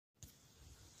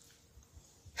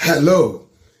Hello,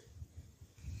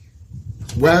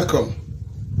 welcome.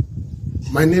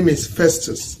 My name is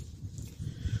Festus.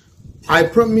 I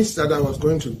promised that I was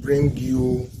going to bring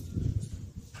you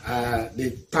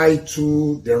the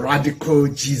title, The Radical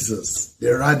Jesus.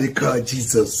 The Radical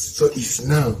Jesus. So it's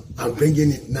now. I'm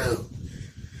bringing it now.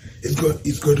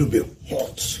 It's going to be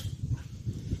hot.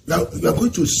 Now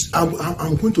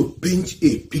I'm going to paint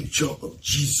a picture of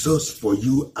Jesus for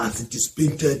you as it is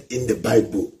painted in the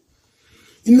Bible.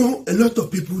 You know, a lot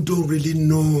of people don't really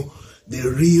know the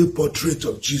real portrait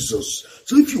of Jesus.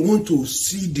 So if you want to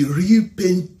see the real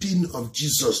painting of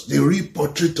Jesus, the real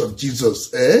portrait of Jesus,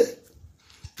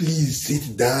 please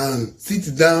sit down.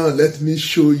 Sit down. Let me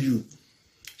show you.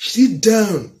 Sit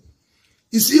down.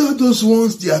 You see all those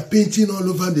ones they are painting all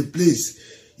over the place.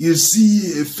 You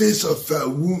see a face of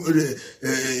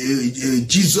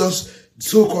Jesus,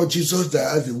 so-called Jesus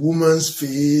that has a woman's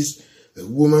face, a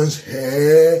woman's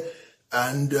hair,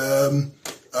 and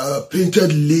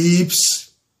painted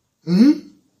lips.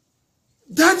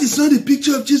 That is not a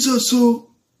picture of Jesus.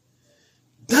 So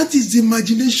that is the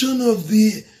imagination of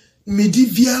the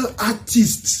medieval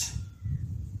artists,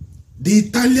 the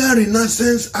Italian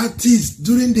Renaissance artists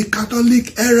during the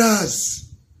Catholic eras.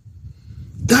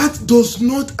 That does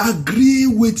not agree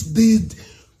with the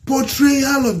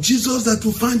portrayal of Jesus that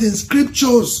we find in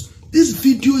scriptures. This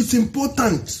video is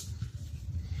important.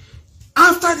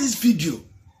 After this video,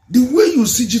 the way you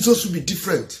see Jesus will be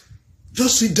different.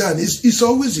 Just sit down. It's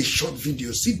always a short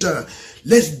video. Sit down.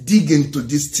 Let's dig into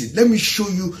this thing. Let me show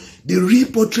you the real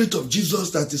portrait of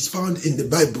Jesus that is found in the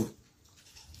Bible.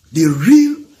 The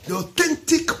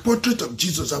authentic portrait of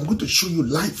Jesus. I'm going to show you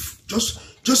live.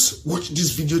 Just watch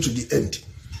this video to the end.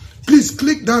 Please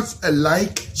click that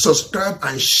like, subscribe,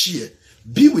 and share.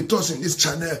 Be with us in this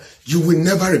channel. You will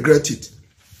never regret it.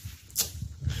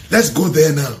 Let's go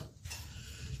there now.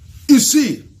 You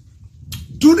see,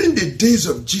 during the days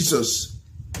of Jesus,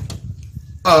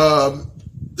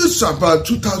 this is about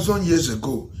 2,000 years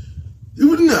ago,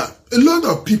 even a lot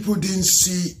of people didn't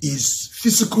see his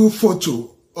physical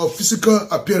photo or physical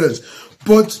appearance.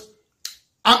 But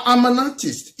I'm an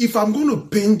artist. If I'm going to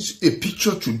paint a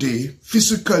picture today,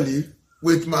 physically,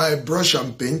 with my brush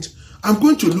and paint, I'm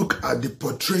going to look at the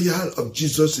portrayal of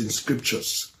Jesus in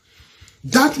scriptures.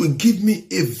 That will give me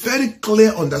a very clear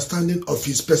understanding of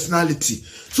his personality.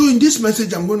 So in this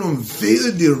message, I'm going to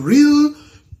unveil the real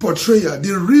portrayal,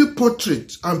 the real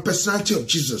portrait and personality of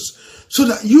Jesus. So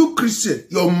that you, Christian,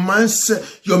 your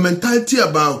mindset, your mentality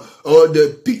about, or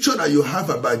the picture that you have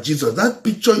about Jesus, that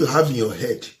picture you have in your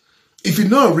head, if it's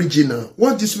not original,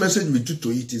 what this message will do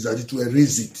to it is that it will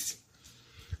erase it.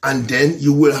 And then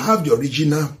you will have the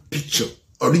original picture,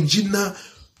 original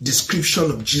description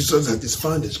of Jesus that is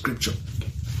found in scripture.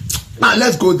 Now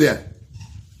let's go there.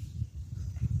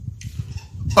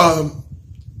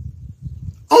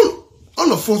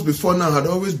 All of us before now had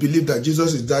always believed that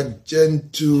Jesus is that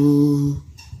gentle,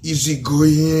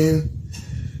 easygoing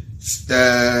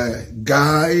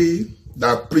guy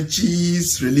that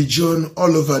preaches religion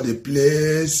all over the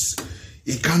place.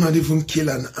 He cannot even kill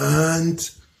an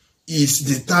ant.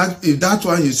 If that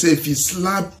one you say, if he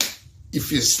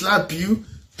slap you,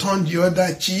 turn the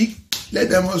other cheek, let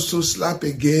them also slap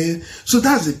again. So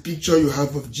that's the picture you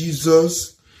have of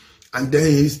Jesus. And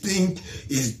then you think,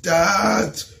 is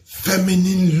that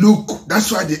feminine look?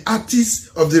 That's why the artists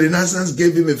of the Renaissance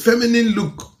gave him a feminine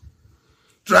look,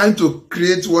 trying to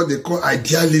create what they call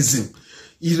idealism.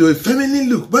 You know, a feminine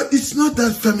look, but it's not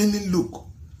that feminine look.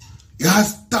 It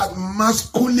has that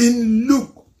masculine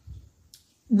look.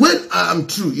 When I am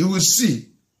through, you will see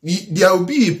there will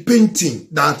be a painting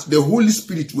that the Holy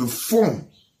Spirit will form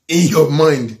in your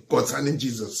mind concerning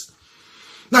Jesus.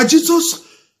 Now, Jesus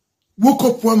woke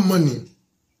up one morning,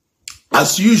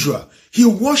 as usual. He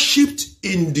worshipped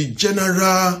in the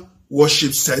general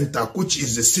worship center, which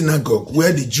is the synagogue,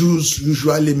 where the Jews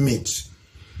usually meet.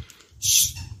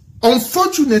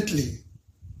 Unfortunately,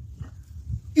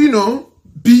 you know,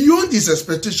 beyond his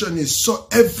expectation, he saw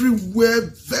everywhere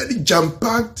very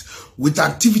jam-packed with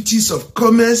activities of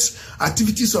commerce,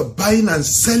 activities of buying and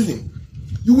selling.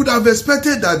 You would have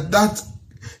expected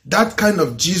that kind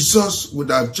of Jesus would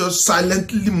have just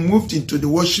silently moved into the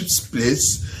worship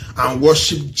place and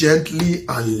worship gently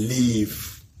and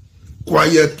leave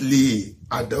quietly.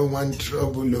 I don't want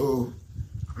trouble, oh.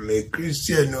 I'm a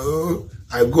Christian, oh.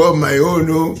 I go on my own,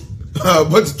 oh.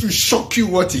 But to shock you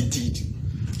what he did,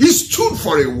 he stood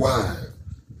for a while.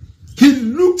 He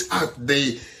looked at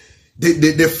the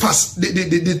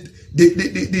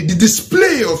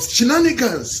display of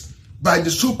shenanigans by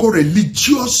the so-called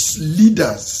religious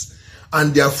leaders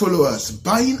and their followers,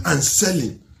 buying and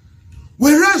selling.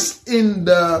 Whereas in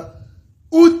the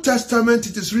Old Testament,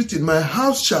 it is written, my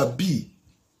house shall be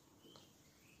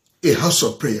a house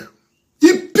of prayer.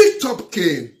 He picked up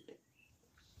Cain.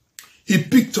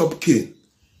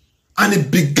 And he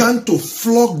began to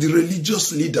flog the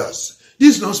religious leaders.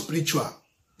 This is not spiritual.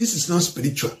 This is not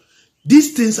spiritual.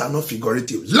 These things are not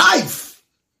figurative. Life.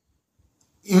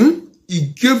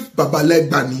 He gave Baba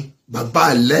Legba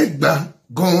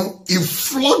gone. He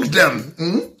flogged them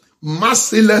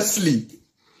mercilessly.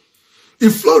 He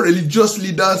flogged religious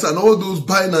leaders and all those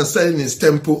buying and selling in his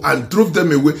temple and drove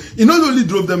them away. He not only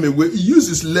drove them away, he used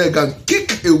his leg and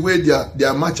kicked away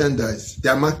their merchandise,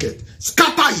 their market.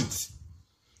 Scatter it.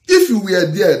 If you were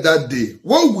there that day,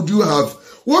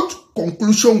 what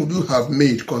conclusion would you have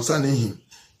made concerning him?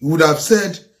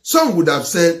 Some would have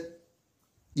said,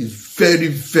 he's very,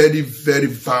 very, very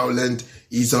violent.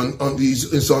 He's a man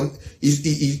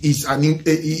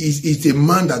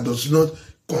that does not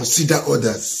consider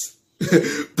others.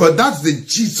 But that's the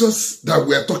Jesus that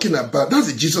we are talking about. That's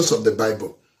the Jesus of the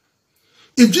Bible.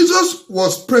 If Jesus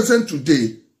was present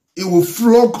today, he will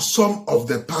flog some of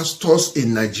the pastors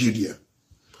in Nigeria.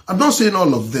 I'm not saying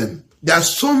all of them. There are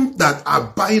some that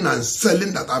are buying and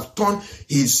selling that have turned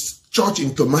his church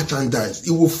into merchandise.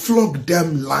 He will flog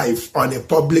them live on a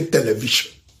public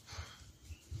television.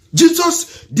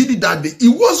 Jesus did it that day. He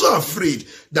wasn't afraid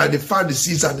that the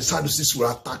Pharisees and the Sadducees will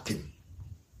attack him.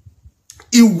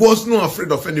 He was not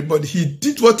afraid of anybody. He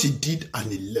did what he did and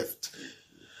he left.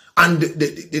 And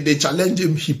they challenged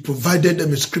him. He provided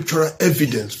them a scriptural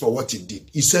evidence for what he did.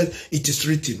 He said, it is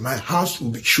written, my house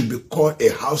should be called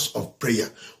a house of prayer,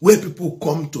 where people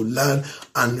come to learn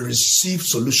and receive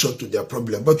solution to their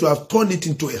problem. But you have turned it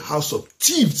into a house of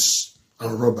thieves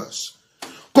and robbers.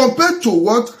 Compared to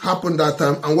what happened that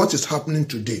time and what is happening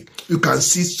today, you can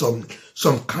see some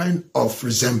kind of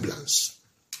resemblance.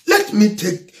 Let me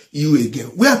take you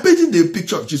again. We are painting the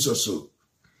picture of Jesus. So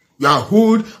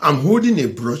I'm holding a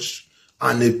brush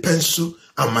and a pencil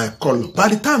and my color. By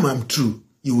the time I'm through,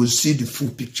 you will see the full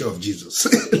picture of Jesus.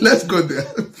 Let's go there.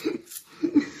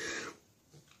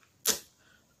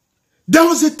 There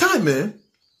was a time,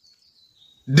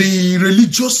 the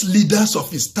religious leaders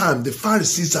of his time, the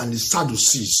Pharisees and the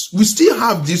Sadducees, we still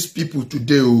have these people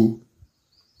today.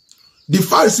 The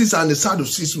Pharisees and the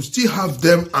Sadducees, we still have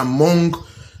them among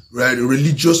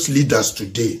religious leaders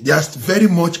today. They are very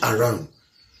much around.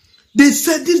 They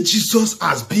said this Jesus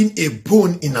has been a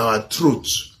bone in our throat.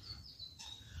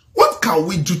 What can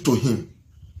we do to him?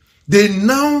 They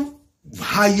now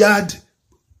hired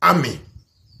army.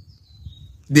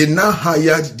 They now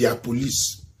hired their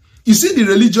police. You see the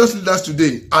religious leaders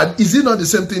today, and is it not the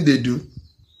same thing they do?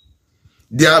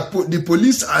 They are the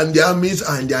police and the armies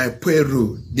and their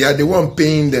payroll. They are the one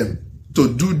paying them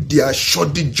to do their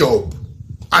shoddy job.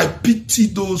 I pity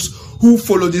those who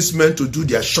follow these men to do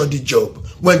their shoddy job.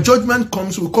 When judgment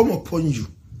comes, it will come upon you.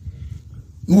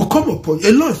 It will come upon you.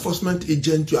 A law enforcement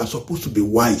agent, you are supposed to be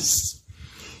wise.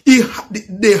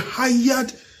 They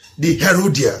hired the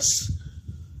Herodians,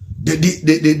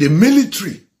 the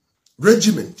military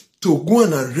regiment, to go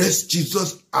and arrest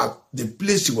Jesus at the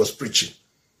place he was preaching.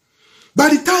 By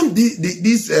the time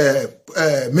these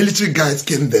military guys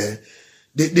came there,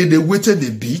 they waited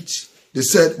a bit. They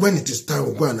said, when it is time,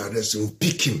 we'll go and arrest him, we'll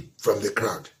pick him from the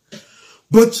crowd.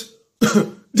 But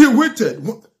they waited.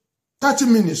 30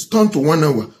 minutes turned to 1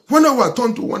 hour. 1 hour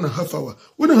turned to 1.5 hours.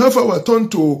 1.5 hours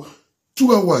turned to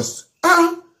 2 hours.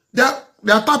 They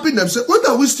are tapping themselves. What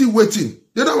are we still waiting?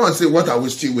 The other one say, what are we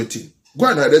still waiting? Go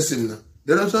and arrest him now.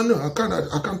 The other one say, no, I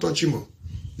can't touch him.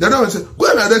 The other one say, go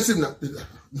and arrest him now.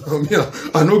 No,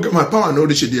 I know my power. No,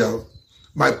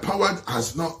 my power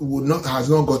has not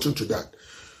gotten to that.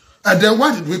 And then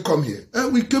why did we come here?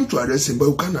 We came to arrest him, but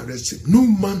we can't arrest him. No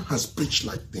man has preached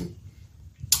like them.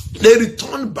 They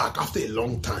returned back after a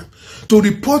long time to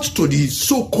report to the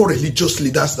so-called religious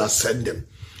leaders that sent them.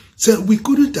 Said, we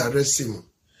couldn't arrest him.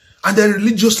 And the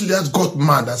religious leaders got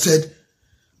mad and said,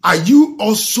 are you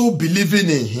also believing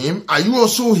in him? Are you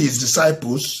also his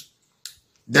disciples?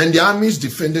 Then the armies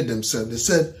defended themselves. They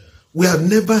said, we have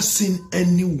never seen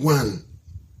anyone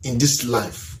in this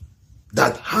life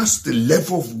that has the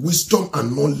level of wisdom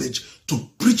and knowledge to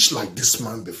preach like this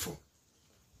man before.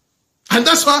 And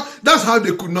that's how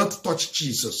they could not touch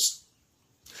Jesus.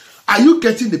 Are you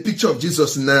getting the picture of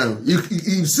Jesus now?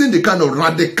 You've seen the kind of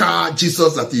radical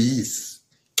Jesus that he is.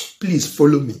 Please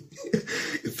follow me.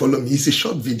 Follow me. It's a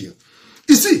short video.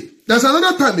 You see, there's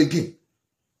another time again.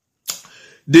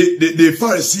 The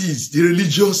Pharisees, the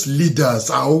religious leaders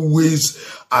are always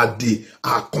are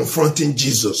confronting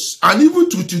Jesus. And even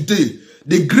to today,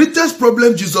 the greatest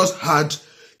problem Jesus had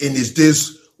in his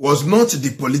days was not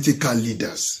the political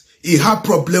leaders. He had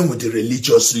problem with the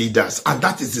religious leaders. And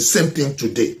that is the same thing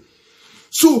today.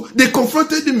 So they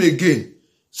confronted him again.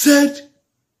 Said,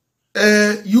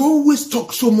 you always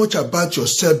talk so much about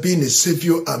yourself being a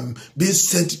savior and being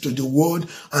sent to the world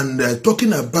and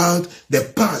talking about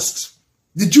the past.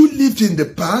 Did you live in the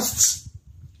past?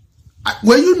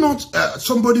 Were you not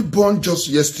somebody born just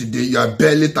yesterday? You are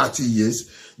barely 30 years.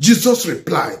 Jesus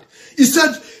replied. He said,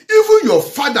 even your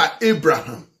father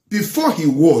Abraham, before he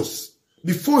was,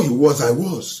 I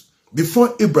was.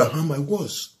 Before Abraham, I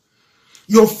was.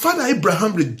 Your father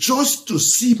Abraham rejoiced to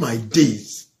see my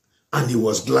days, and he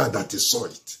was glad that he saw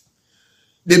it.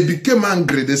 They became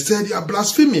angry. They said, you are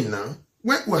blaspheming now.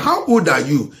 Well, how old are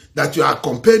you that you are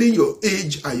comparing your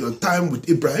age and your time with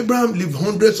Abraham? Abraham lived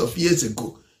hundreds of years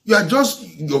ago.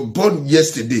 You're born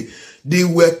yesterday. They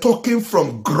were talking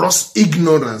from gross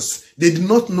ignorance. They did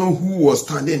not know who was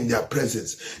standing in their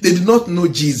presence. They did not know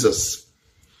Jesus.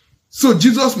 So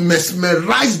Jesus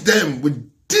mesmerized them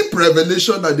with deep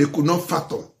revelation that they could not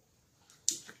fathom.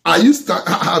 Have you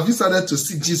started to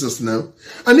see Jesus now?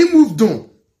 And he moved on.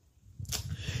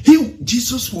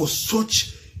 Jesus was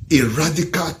such a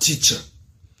radical teacher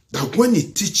that when he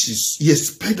teaches, he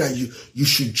expects that you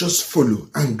should just follow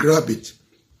and grab it.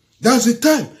 There was a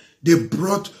time they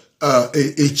brought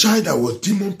a child that was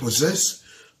demon-possessed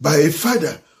by a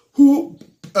father who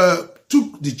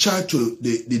took the child to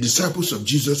the disciples of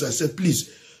Jesus and said, please,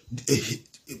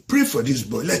 pray for this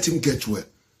boy, let him get well.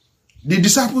 The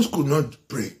disciples could not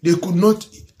pray. They could not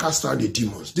cast out the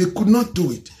demons. They could not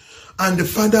do it. And the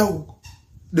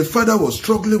father was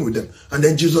struggling with them. And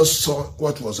then Jesus saw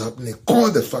what was happening.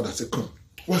 Called the father and said, come,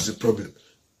 what's the problem?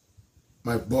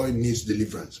 My boy needs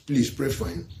deliverance. Please pray for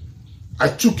him. I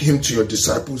took him to your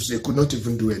disciples. They could not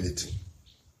even do anything.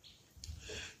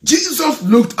 Jesus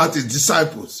looked at his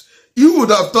disciples. You would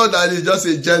have thought that he's just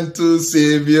a gentle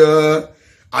savior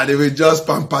and they will just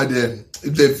pamper them.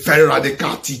 He's a very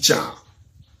radical teacher.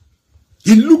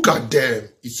 He looked at them.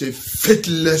 It's a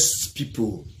faithless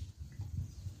people.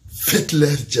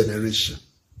 Faithless generation.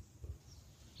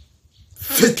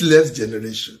 Faithless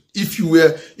generation. If you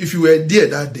were there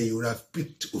that day, you would have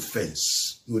picked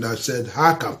offense. You would have said,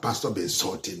 how can pastor be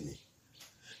insulting me?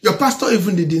 Your pastor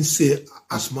even didn't say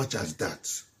as much as that.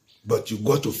 But you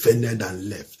got offended and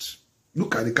left.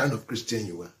 Look at the kind of Christian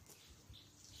you are.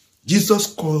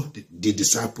 Jesus called the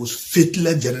disciples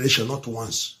faithless generation, not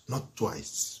once, not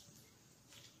twice.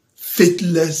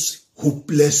 Faithless,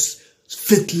 hopeless,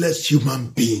 faithless human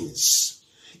beings.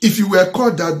 If you were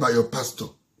called that by your pastor,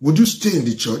 would you stay in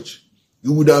the church?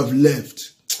 You would have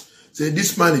left. Say,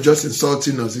 this man is just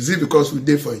insulting us. Is it because we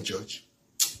did for a church?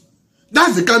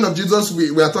 That's the kind of Jesus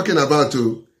we are talking about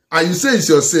too. And you say it's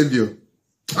your savior.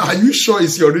 Are you sure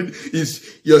it's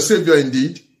your savior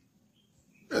indeed?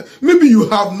 Maybe you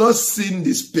have not seen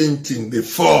this painting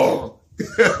before.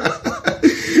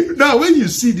 Now, when you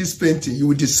see this painting, you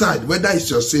will decide whether it's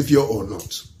your savior or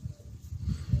not.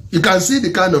 You can see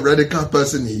the kind of radical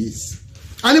person he is.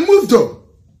 And he moved on.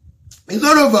 It's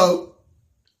not over.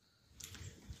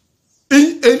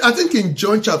 I think in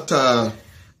John chapter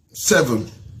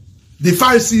 7, the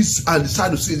Pharisees and the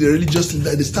Sadducees, the religious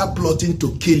leaders, they start plotting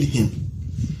to kill him.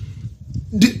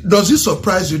 Does it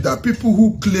surprise you that people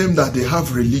who claim that they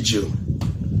have religion,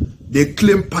 they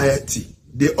claim piety,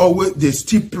 they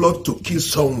still plot to kill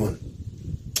someone?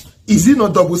 Is it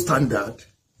not double standard?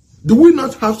 Do we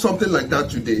not have something like that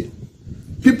today?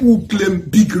 People who claim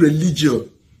big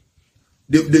religion,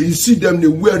 you see them, they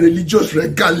wear religious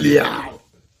regalia.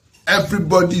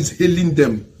 Everybody is hailing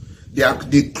them. They are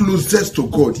the closest to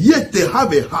God. Yet they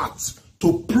have a heart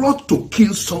to plot to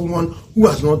kill someone who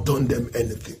has not done them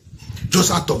anything.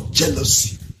 Just out of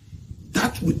jealousy.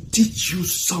 That will teach you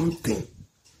something.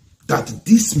 That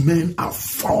these men are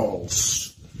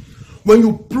false. When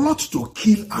you plot to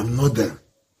kill another,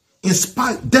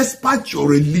 despite your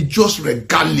religious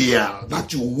regalia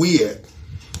that you wear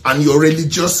and your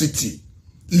religiosity,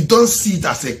 you don't see it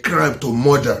as a crime to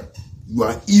murder. You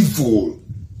are evil.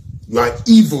 You are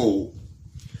evil.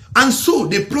 And so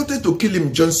they plotted to kill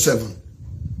him, John 7.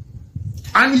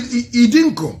 And he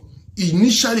didn't go. He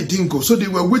initially didn't go. So they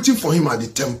were waiting for him at the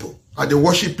temple, at the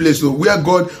worship place, so where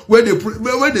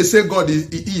they say God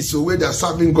is, so where they are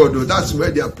serving God, that's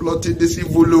where they are plotting this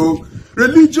evil.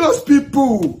 Religious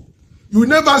people, you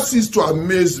never cease to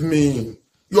amaze me.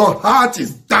 Your heart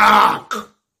is dark.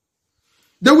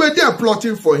 They were there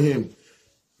plotting for him.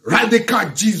 Radical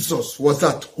Jesus was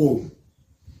at home.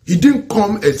 He didn't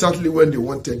come exactly when they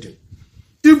wanted him.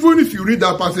 Even if you read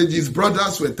that passage, his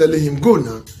brothers were telling him, go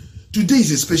now. Today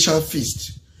is a special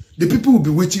feast. The people will be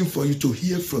waiting for you to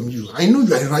hear from you. I know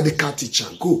you are a radical teacher.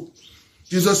 Go.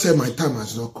 Jesus said, my time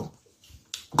has not come.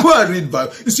 Go and read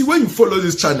Bible. You see, when you follow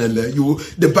this channel,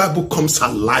 the Bible comes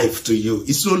alive to you.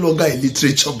 It's no longer a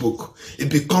literature book. It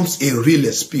becomes a real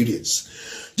experience.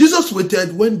 Jesus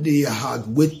waited. When they had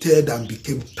waited and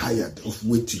became tired of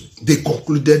waiting, they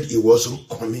concluded he wasn't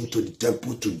coming to the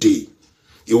temple today.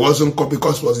 He wasn't coming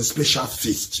because it was a special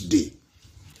feast day.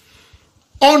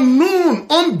 Unknown,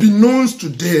 unbeknownst to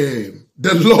them,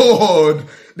 the Lord,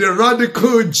 the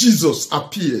radical Jesus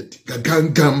appeared.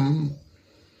 Gagangam.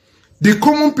 The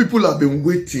common people have been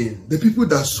waiting. The people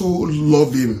that so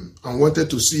love him and wanted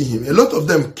to see him. A lot of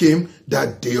them came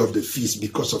that day of the feast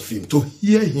because of him, to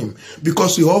hear him.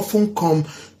 Because he often come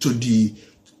to the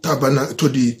tabernacle, to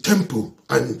the temple,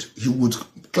 and he would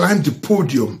climb the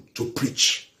podium to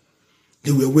preach.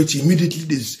 They were waiting. Immediately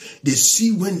they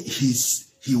see when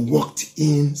he walked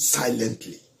in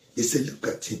silently. They say, look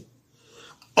at him.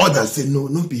 Others say, no,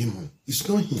 not be him. It's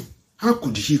not him. How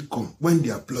could he come when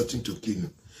they are plotting to kill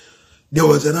him? There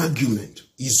was an argument.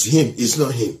 It's him. It's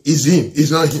not him. It's him.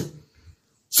 It's not him.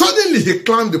 Suddenly he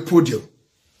climbed the podium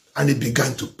and he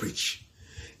began to preach.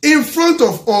 In front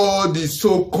of all the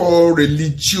so-called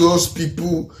religious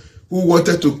people who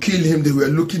wanted to kill him, they were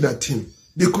looking at him.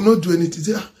 They could not do anything.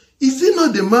 They said, is he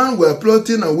not the man we are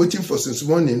plotting and waiting for since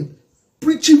morning?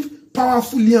 Preaching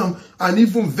powerfully and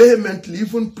even vehemently,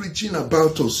 even preaching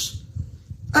about us.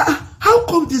 How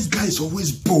come this guy is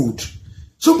always bold?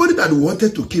 Somebody that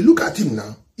wanted to kill, look at him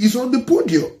now. He's on the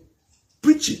podium,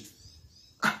 preaching.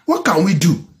 What can we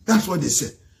do? That's what they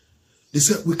said. They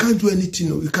said, we can't do anything.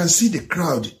 No. You can see the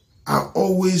crowd are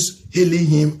always hailing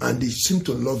him and they seem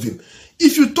to love him.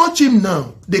 If you touch him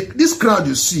now, this crowd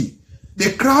you see,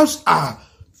 the crowds are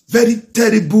very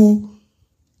terrible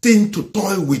thing to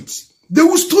toy with. They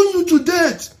will stone you to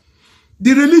death.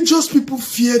 The religious people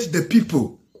feared the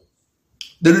people.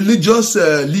 The religious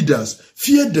leaders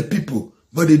feared the people,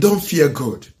 but they don't fear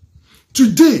God.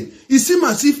 Today, it seems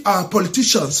as if our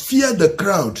politicians fear the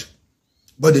crowd,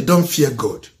 but they don't fear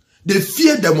God. They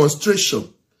fear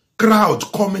demonstration,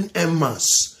 crowd coming en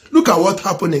masse. Look at what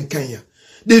happened in Kenya.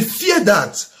 They fear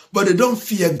that, but they don't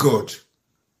fear God.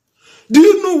 Do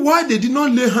you know why they did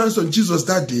not lay hands on Jesus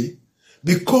that day?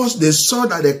 Because they saw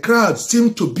that the crowd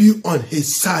seemed to be on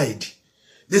his side.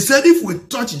 They said, if we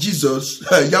touch Jesus,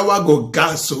 Yahweh go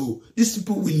gaso. These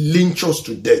people will lynch us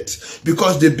to death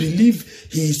because they believe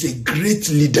he is a great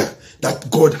leader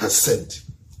that God has sent.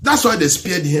 That's why they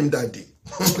spared him that day.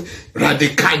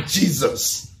 Radical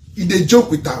Jesus. If they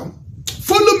joke with him,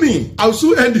 follow me. I'll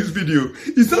soon end this video.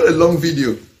 It's not a long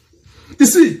video. You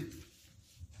see,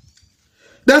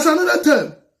 there's another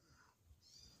time.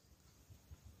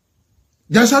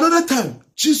 There's another time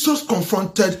Jesus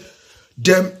confronted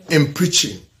them in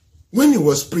preaching. When he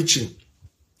was preaching,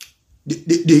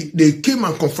 they came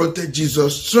and confronted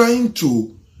Jesus, trying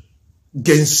to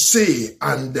gainsay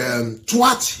and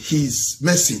thwart his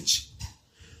message.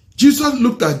 Jesus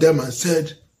looked at them and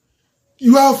said,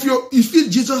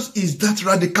 if Jesus is that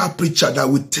radical preacher that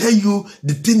will tell you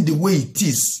the thing the way it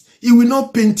is, he will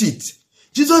not paint it.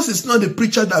 Jesus is not the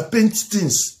preacher that paints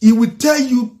things. He will tell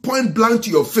you point blank to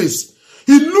your face.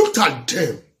 He looked at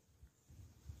them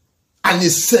and he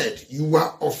said, you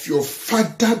are of your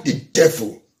father the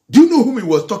devil. Do you know whom he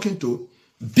was talking to?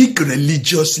 Big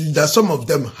religious leaders. Some of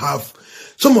them have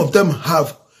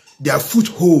their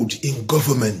foothold in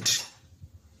government.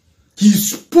 He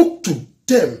spoke to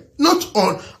them, not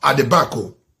at the back,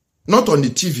 not on the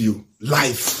TV,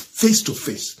 live, face to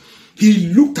face.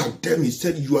 He looked at them, he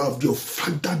said, you are of your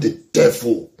father the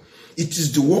devil. It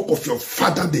is the work of your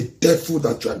father the devil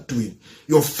that you are doing.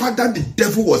 Your father the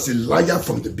devil was a liar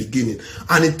from the beginning,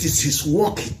 and it is his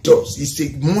work he does. He's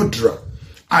a murderer.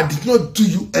 I did not do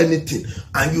you anything,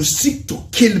 and you seek to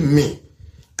kill me.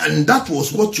 And that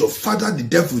was what your father the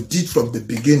devil did from the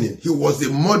beginning. He was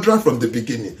a murderer from the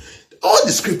beginning. All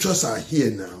the scriptures are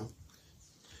here now.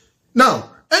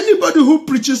 Now, anybody who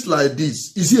preaches like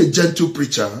this, is he a gentle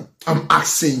preacher? I'm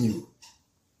asking you.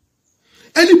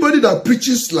 Anybody that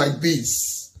preaches like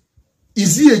this,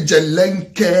 is he a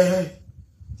jelenke,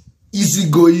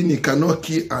 easygoing, he cannot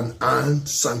kill an ant,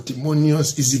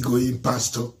 sanctimonious, easygoing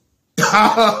pastor?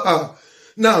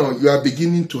 Now you are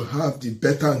beginning to have the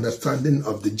better understanding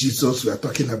of the Jesus we are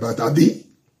talking about, Abi.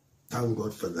 Thank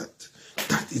God for that.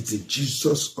 That is the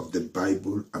Jesus of the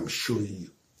Bible I'm showing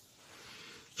you.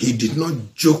 He did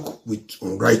not joke with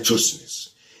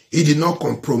unrighteousness. He did not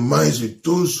compromise with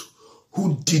those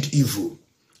who did evil.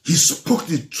 He spoke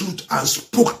the truth and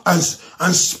spoke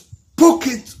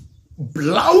it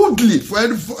loudly for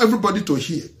everybody to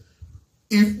hear.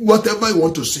 If whatever you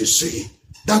want to say, say.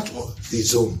 That was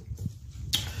his own.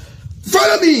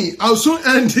 Follow me. I'll soon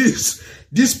end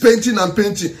this painting and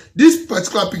painting. This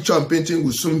particular picture and painting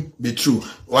will soon be through.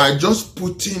 I just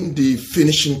put in the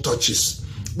finishing touches.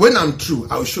 When I'm through,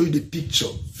 I'll show you the picture.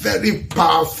 Very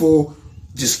powerful,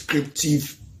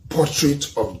 descriptive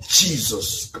portrait of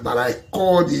Jesus. That I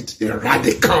called it a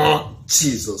radical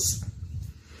Jesus.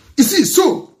 You see,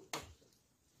 so,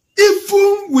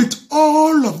 even with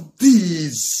all of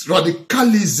this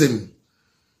radicalism,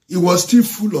 he was still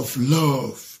full of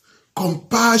love,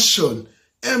 compassion,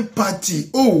 empathy.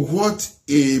 Oh, what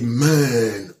a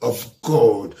man of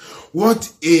God.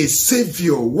 What a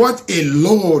savior. What a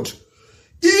Lord.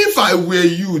 If I were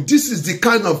you, this is the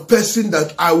kind of person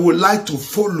that I would like to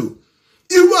follow.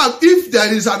 Even if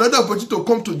there is another opportunity to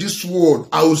come to this world,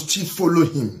 I will still follow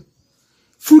him.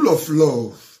 Full of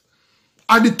love.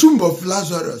 At the tomb of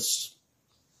Lazarus,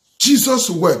 Jesus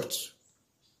wept.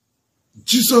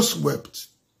 Jesus wept.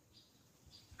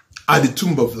 At the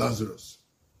tomb of Lazarus.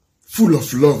 Full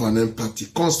of love and empathy.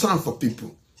 Concern for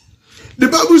people. The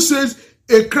Bible says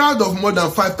a crowd of more than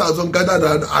 5,000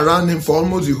 gathered around him for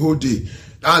almost the whole day.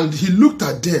 And he looked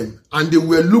at them, and they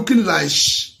were looking like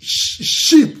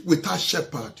sheep without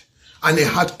shepherd. And he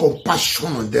had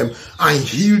compassion on them and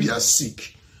healed their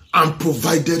sick and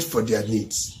provided for their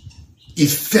needs. He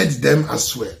fed them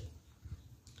as well.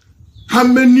 How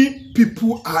many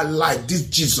people are like this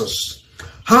Jesus?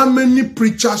 How many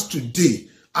preachers today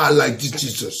are like this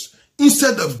Jesus?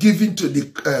 Instead of giving to the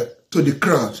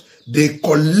crowd, they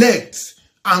collect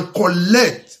and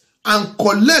collect and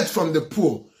collect from the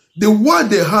poor. The what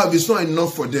they have is not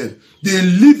enough for them. They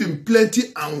live in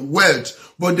plenty and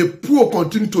wealth, but the poor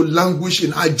continue to languish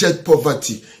in abject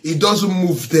poverty. It doesn't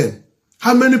move them.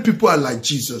 How many people are like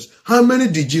Jesus? How many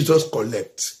did Jesus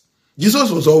collect?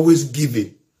 Jesus was always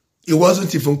giving. He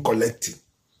wasn't even collecting.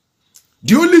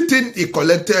 The only thing he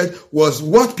collected was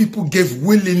what people gave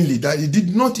willingly, that he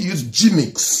did not use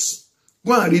gimmicks.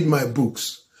 Go and read my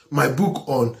books. My book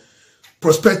on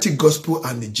prosperity gospel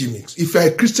and the gimmicks. If you're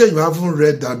a Christian, you haven't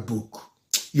read that book.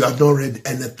 You have not read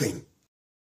anything.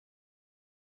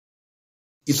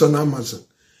 It's on Amazon.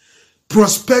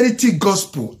 Prosperity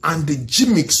gospel and the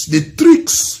gimmicks, the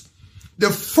tricks, the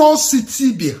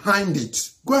falsity behind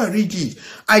it. Go and read it.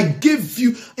 I gave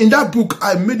you, in that book,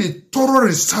 I made a thorough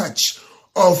research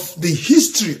of the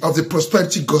history of the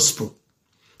prosperity gospel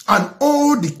and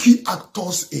all the key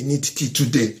actors in it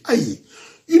today.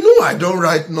 You know I don't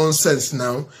write nonsense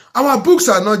now. Our books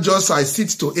are not just I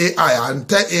sit to AI and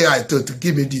tell AI to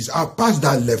give me this. I'll pass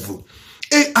that level.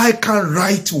 AI can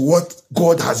write what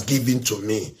God has given to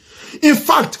me. In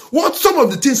fact, some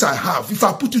of the things I have, if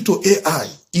I put it to AI,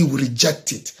 it will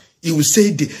reject it. It will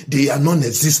say they are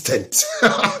non-existent.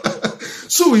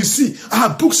 So you see,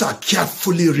 our books are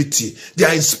carefully written. They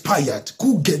are inspired.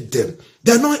 Go get them.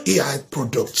 They are not AI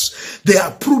products. They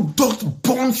are products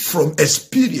born from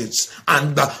experience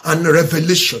and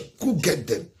revelation. Go get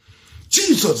them.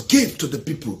 Jesus gave to the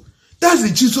people. That's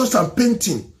the Jesus I'm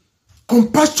painting.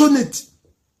 Compassionate,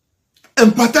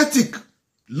 empathetic,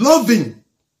 loving.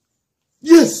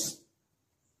 Yes.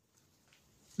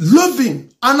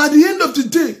 Loving. And at the end of the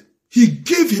day, he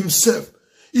gave himself.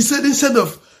 He said, instead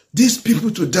of these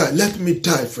people to die, let me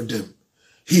die for them.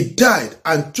 He died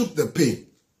and took the pain.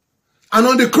 And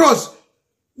on the cross,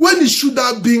 when he should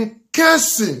have been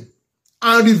cursing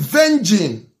and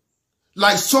revenging,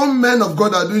 like some men of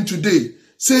God are doing today,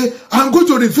 say, I'm going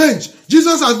to revenge.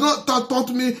 Jesus has not taught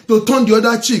me to turn the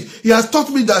other cheek. He has taught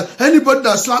me that anybody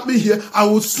that slapped me here, I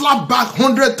will slap back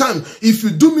 100 times. If you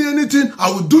do me anything,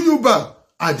 I will do you back.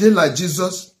 Are they like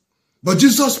Jesus? But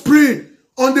Jesus prayed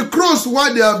on the cross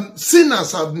while their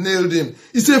sinners have nailed him.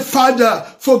 He said, Father,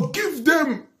 forgive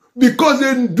them because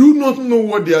they do not know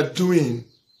what they are doing.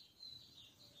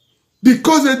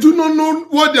 Because they do not know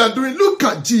what they are doing. Look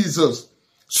at Jesus.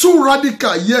 So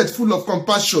radical, yet full of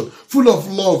compassion, full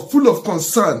of love, full of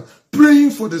concern,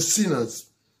 praying for the sinners.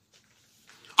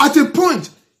 At a point,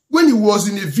 when he was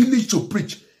in a village to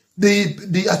preach,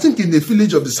 I think in the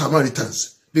village of the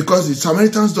Samaritans, because the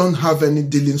Samaritans don't have any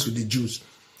dealings with the Jews,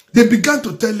 they began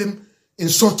to tell him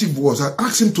insultive words and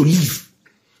ask him to leave.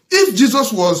 If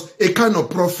Jesus was a kind of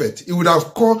prophet, he would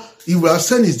have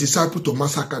sent his disciples to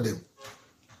massacre them.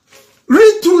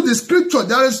 Read through the scripture.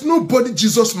 There is nobody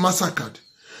Jesus massacred.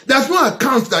 There's no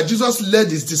account that Jesus led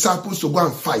his disciples to go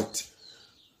and fight.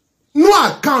 No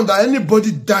account that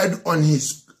anybody died on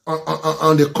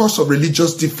the cause of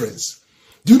religious difference.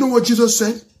 Do you know what Jesus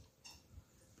said?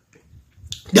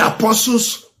 The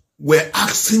apostles were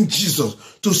asking Jesus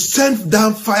to send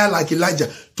down fire like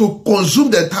Elijah to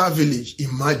consume the entire village.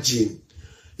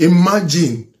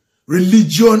 Imagine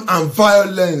religion and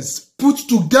violence put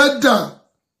together.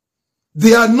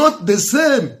 They are not the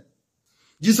same.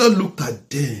 Jesus looked at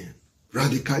them,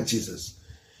 radical Jesus.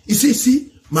 He said,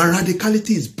 see, my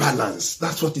radicality is balanced.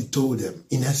 That's what he told them,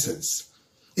 in essence.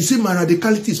 He said, my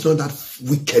radicality is not that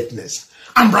wickedness.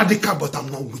 I'm radical, but I'm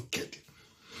not wicked.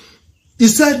 He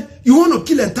said, you want to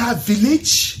kill an entire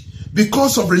village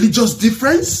because of religious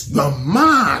difference? You are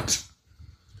mad.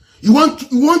 You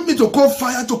want me to call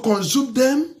fire to consume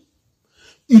them?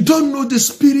 You don't know the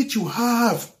spirit you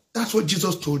have. That's what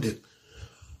Jesus told them.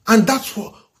 And that's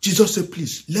what Jesus said,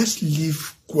 please, let's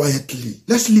live quietly.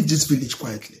 Let's leave this village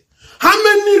quietly. How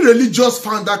many religious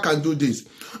founders can do this?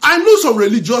 I know some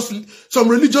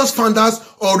religious founders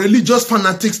or religious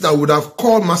fanatics that would have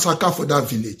called massacre for that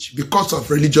village because of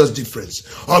religious difference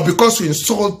or because we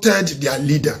insulted their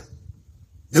leader.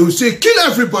 They will say, kill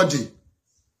everybody.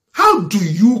 How do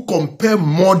you compare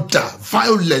murder,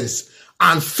 violence,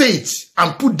 and faith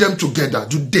and put them together?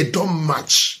 They don't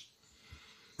match.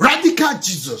 Radical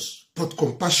Jesus, but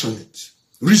compassionate,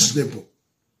 reasonable,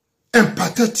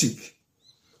 empathetic,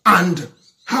 and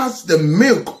has the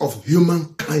milk of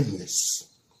human kindness.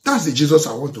 That's the Jesus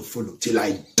I want to follow till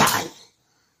I die.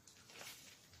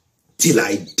 Till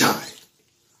I die.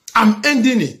 I'm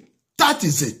ending it. That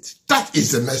is it. That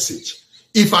is the message.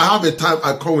 If I have a time,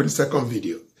 I'll come with the second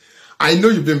video. I know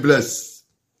you've been blessed.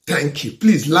 Thank you.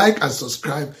 Please like and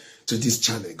subscribe to this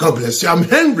channel. God bless you. I'm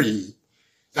Henry.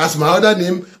 That's my other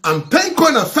name. I'm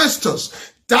Pencoin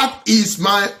Festus. That is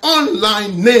my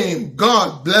online name.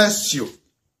 God bless you.